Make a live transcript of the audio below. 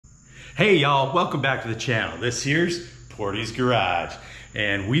Hey y'all, welcome back to the channel. This here's Portie's Garage,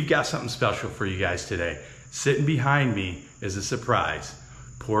 and we've got something special for you guys today. Sitting behind me is a surprise.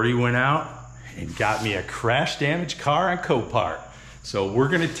 Portie went out and got me a crash damaged car on Copart. So we're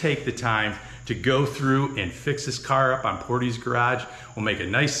gonna take the time to go through and fix this car up on Portie's Garage. We'll make a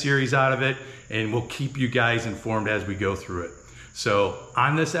nice series out of it, and we'll keep you guys informed as we go through it. So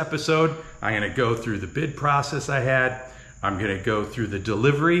on this episode, I'm gonna go through the bid process I had. I'm gonna go through the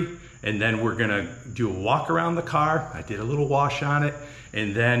delivery, and then we're gonna do a walk around the car. I did a little wash on it,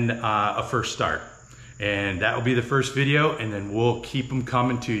 and then a first start. And that will be the first video, and then we'll keep them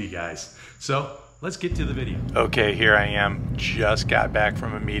coming to you guys. So let's get to the video. Okay, here I am. Just got back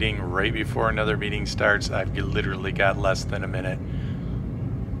from a meeting right before another meeting starts. I've literally got less than a minute.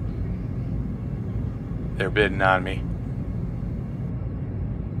 They're bidding on me.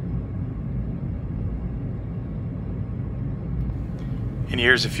 And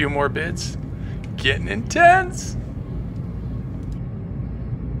here's a few more bids. Getting intense.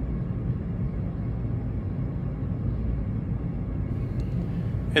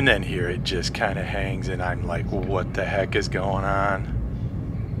 And then here it just kind of hangs, and I'm like, what the heck is going on?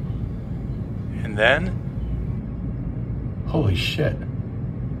 And then, holy shit,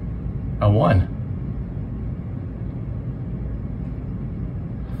 I won.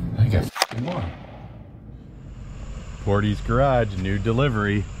 I think I fucking won. Portie's Garage, new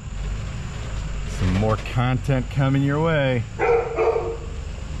delivery. Some more content coming your way.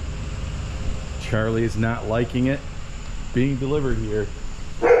 Charlie is not liking it being delivered here.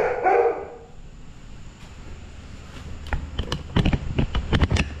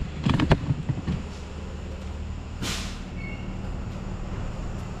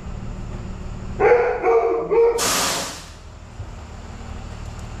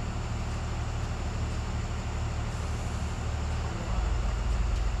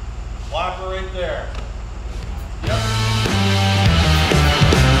 Flopper right there. Yep.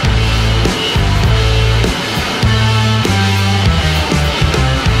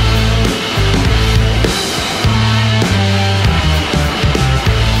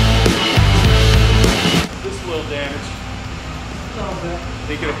 This little damage. A little bit.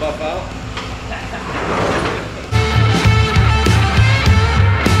 Think it'll buff out?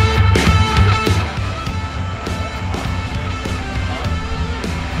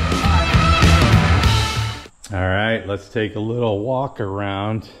 All right, let's take a little walk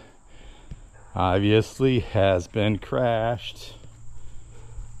around. Obviously has been crashed.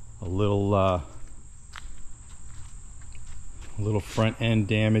 A little front end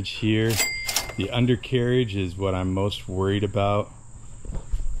damage here. The undercarriage is what I'm most worried about.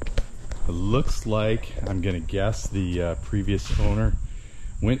 It looks like, I'm gonna guess, the previous owner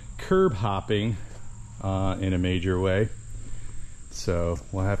went curb hopping in a major way. So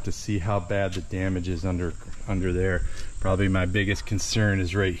we'll have to see how bad the damage is under there. Probably my biggest concern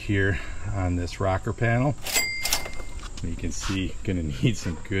is right here on this rocker panel. You can see, gonna need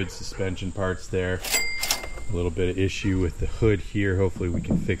some good suspension parts there. A little bit of issue with the hood here. Hopefully we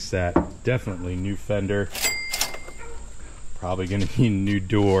can fix that. Definitely new fender. Probably gonna need a new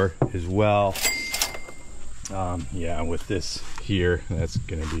door as well. Yeah, with this here, that's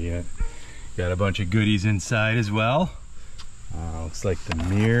gonna be it. Got a bunch of goodies inside as well. Looks like the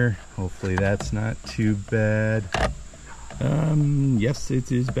mirror, hopefully that's not too bad. Yes,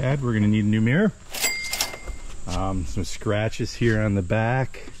 it is bad. We're gonna need a new mirror. Some scratches here on the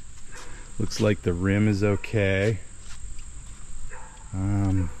back. Looks like the rim is okay.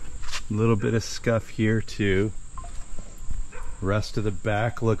 A little bit of scuff here too. Rest of the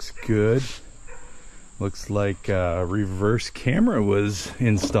back looks good. Looks like a reverse camera was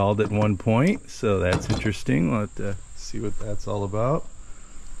installed at one point, so that's interesting. We'll have to see what that's all about.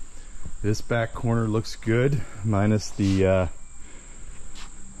 This back corner looks good, minus the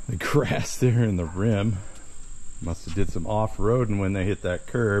grass there in the rim. Must have did some off-roading when they hit that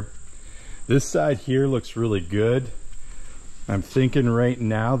curb. This side here looks really good. I'm thinking right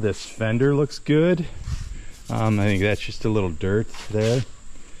now this fender looks good. I think that's just a little dirt there.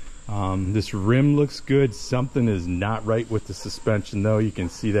 This rim looks good. Something is not right with the suspension though. You can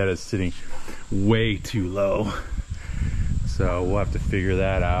see that it's sitting way too low. So we'll have to figure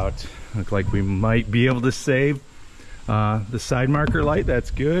that out. Look like we might be able to save the side marker light.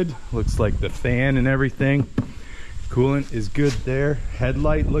 That's good. Looks like the fan and everything. Coolant is good there.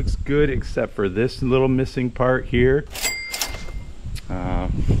 Headlight looks good except for this little missing part here.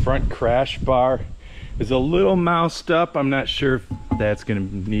 Front crash bar is a little moused up. I'm not sure if that's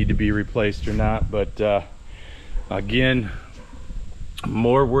going to need to be replaced or not, but again,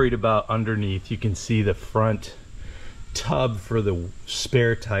 more worried about underneath. You can see the front tub for the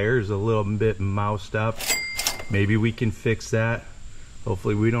spare tire is a little bit moused up. Maybe we can fix that.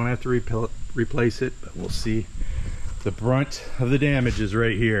 Hopefully we don't have to replace it, but we'll see. The brunt of the damage is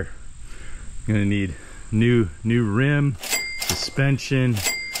right here. Gonna need new rim, suspension,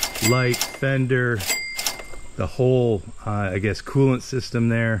 light, fender, the whole I guess coolant system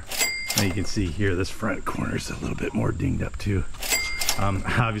there. Now you can see here this front corner is a little bit more dinged up too.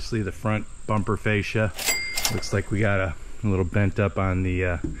 Obviously the front bumper fascia looks like we got a little bent up on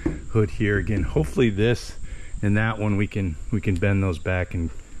the hood here. Again, hopefully this and that one we can bend those back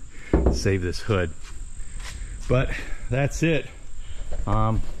and save this hood. But that's it.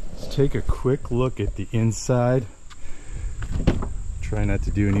 Let's take a quick look at the inside. Try not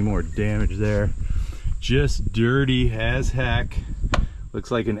to do any more damage there. Just dirty as heck. Looks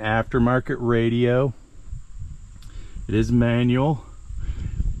like an aftermarket radio. It is manual.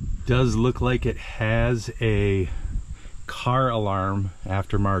 Does look like it has a car alarm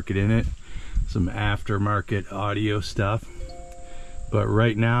aftermarket in it. Some aftermarket audio stuff. But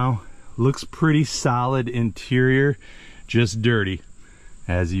right now, looks pretty solid interior. Just dirty,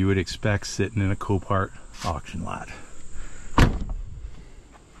 as you would expect sitting in a Copart auction lot.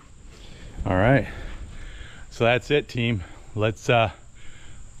 All right, so that's it, team. Let's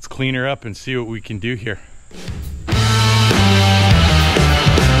clean her up and see what we can do here.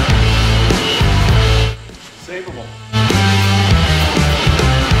 Savable.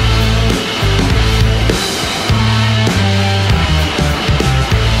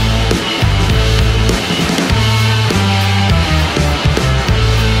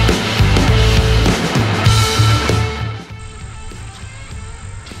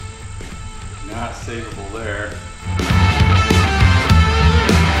 Not savable there.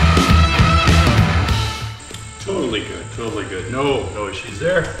 Totally good, totally good. No issues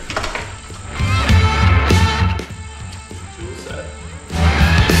there. Tool set.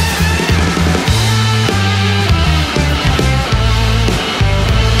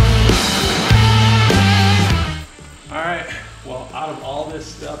 All right, well, out of all this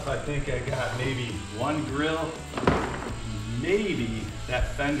stuff, I think I got maybe one grill. Maybe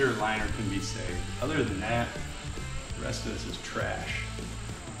that fender liner can be saved. Other than that, the rest of this is trash.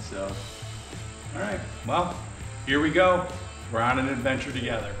 So, all right, well, here we go. We're on an adventure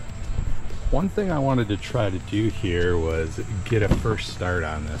together. One thing I wanted to try to do here was get a first start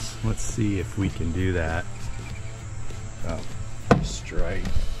on this. Let's see if we can do that. Oh, strike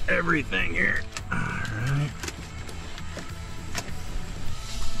everything here. All right.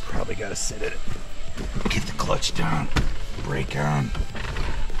 Probably gotta sit it. Get the clutch down. Brake on.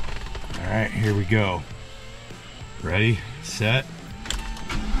 All right, here we go. Ready, set.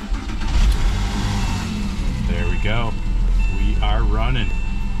 There we go. We are running.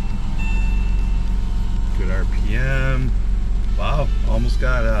 Good RPM. Wow, almost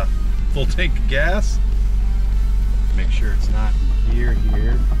got a full tank of gas. Make sure it's not in gear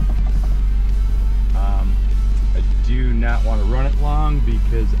here. I do not want to run it long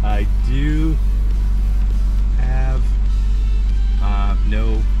because I do have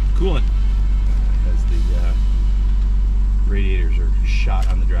no coolant as the radiators are shot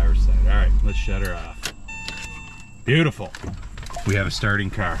on the driver's side. All right, let's shut her off. Beautiful. We have a starting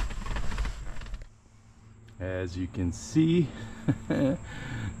car. As you can see,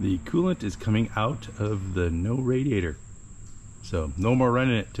 the coolant is coming out of the no radiator. So no more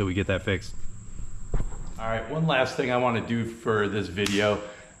running it till we get that fixed. All right, one last thing I want to do for this video.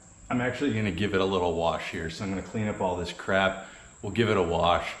 I'm actually going to give it a little wash here. So I'm going to clean up all this crap. We'll give it a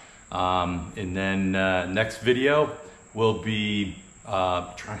wash. And then next video will be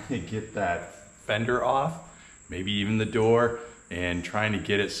trying to get that fender off, maybe even the door, and trying to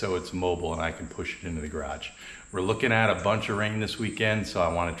get it so it's mobile and I can push it into the garage. We're looking at a bunch of rain this weekend, so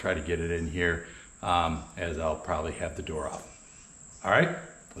I want to try to get it in here as I'll probably have the door off. All right,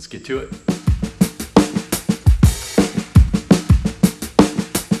 let's get to it.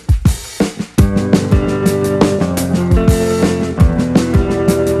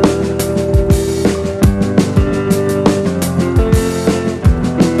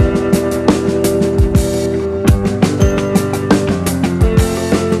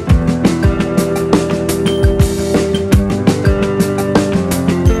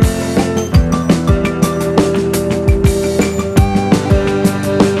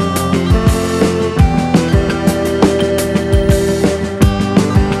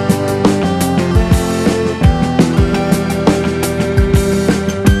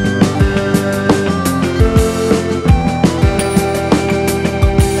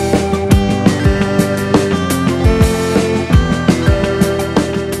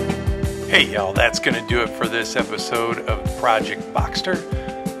 that's going to do it for this episode of the Project Boxster.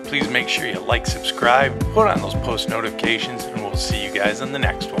 Please make sure you like, subscribe, put on those post notifications, and we'll see you guys on the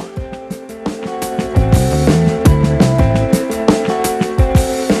next one.